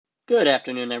Good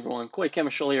afternoon, everyone. Coy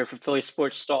Camiscioli here for Philly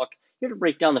Sports Talk. Here to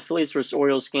break down the Phillies versus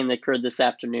Orioles game that occurred this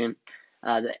afternoon.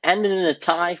 That ended in a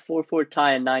tie, 4-4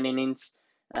 tie in 9 innings.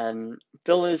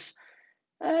 Phillies,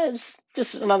 it's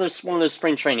just another one of those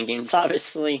spring training games.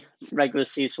 Obviously, regular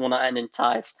season will not end in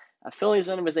ties. Phillies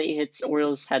ended with 8 hits.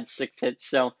 Orioles had 6 hits,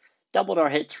 so doubled our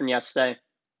hits from yesterday.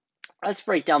 Let's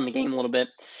break down the game a little bit.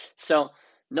 So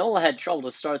Nola had trouble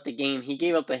to start the game. He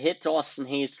gave up a hit to Austin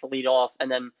Hayes to lead off,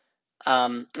 and then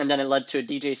it led to a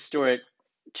DJ Stewart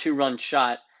 2-run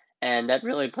shot, and that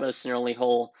really put us in an early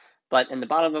hole. But in the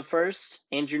bottom of the first,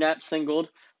 Andrew Knapp singled,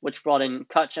 which brought in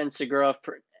Kutch and Segura,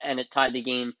 and it tied the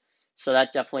game. So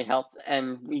that definitely helped.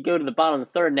 And we go to the bottom of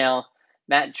the third now.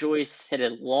 Matt Joyce hit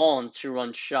a long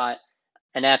 2-run shot,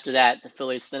 and after that, the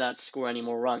Phillies did not score any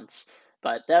more runs.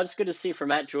 But that was good to see for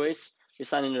Matt Joyce. He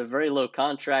signed into a very low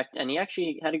contract, and he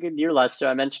actually had a good year last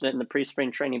year. I mentioned it in the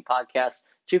pre-spring training podcast.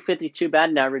 252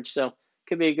 batting average, so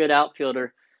could be a good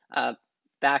outfielder.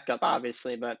 Backup,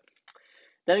 obviously. But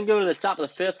then go to the top of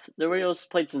the fifth. The Orioles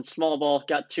played some small ball,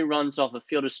 got 2 runs off of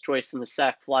fielder's choice in the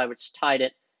sac fly, which tied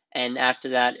it. And after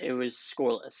that, it was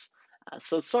scoreless.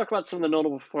 So let's talk about some of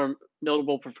the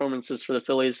notable performances for the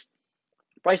Phillies.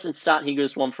 Bryson Stott, he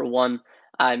goes 1-for-1.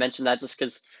 I mentioned that just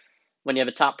because when you have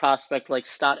a top prospect like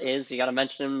Stott is, you got to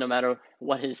mention him no matter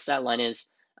what his stat line is.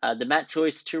 The Matt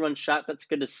Joyce 2-run shot, that's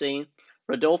good to see.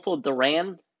 Rodolfo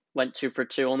Duran went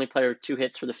 2-for-2, only player with 2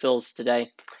 hits for the Phils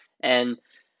today. And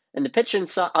on the pitching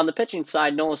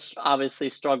side, Nola obviously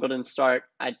struggled in start.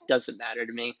 It doesn't matter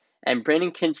to me. And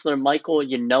Brandon Kinsler, Michael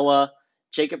Yanoa,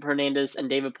 Jacob Hernandez, and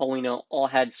David Paulino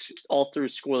all threw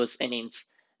scoreless innings.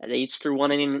 They each threw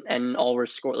 1 inning and all were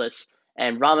scoreless.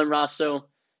 And Raman Rosso,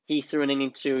 he threw an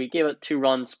inning too. He gave up 2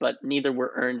 runs, but neither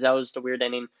were earned. That was the weird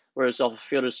inning where it was off a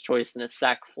fielder's choice and a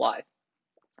sac fly.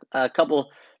 A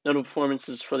couple notable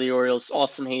performances for the Orioles.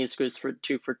 Austin Hayes goes for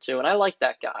 2-for-2, and I like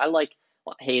that guy. I like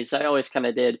Hayes. I always kind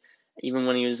of did, even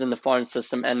when he was in the farm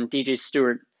system. And DJ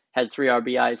Stewart had 3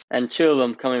 RBIs, and 2 of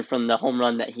them coming from the home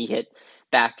run that he hit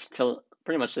back to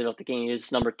pretty much lead off the game. He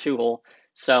was number 2 hole.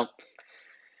 So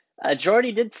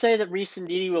Girardi did say that Reese and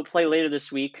Didi will play later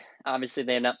this week. Obviously,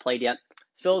 they have not played yet.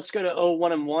 Phillies go to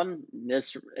 0-1-1.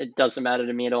 It doesn't matter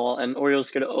to me at all. And Orioles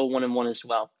go to 0-1-1 as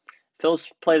well.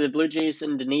 Phillies play the Blue Jays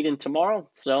in Dunedin tomorrow,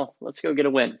 so let's go get a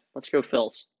win. Let's go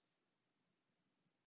Phils.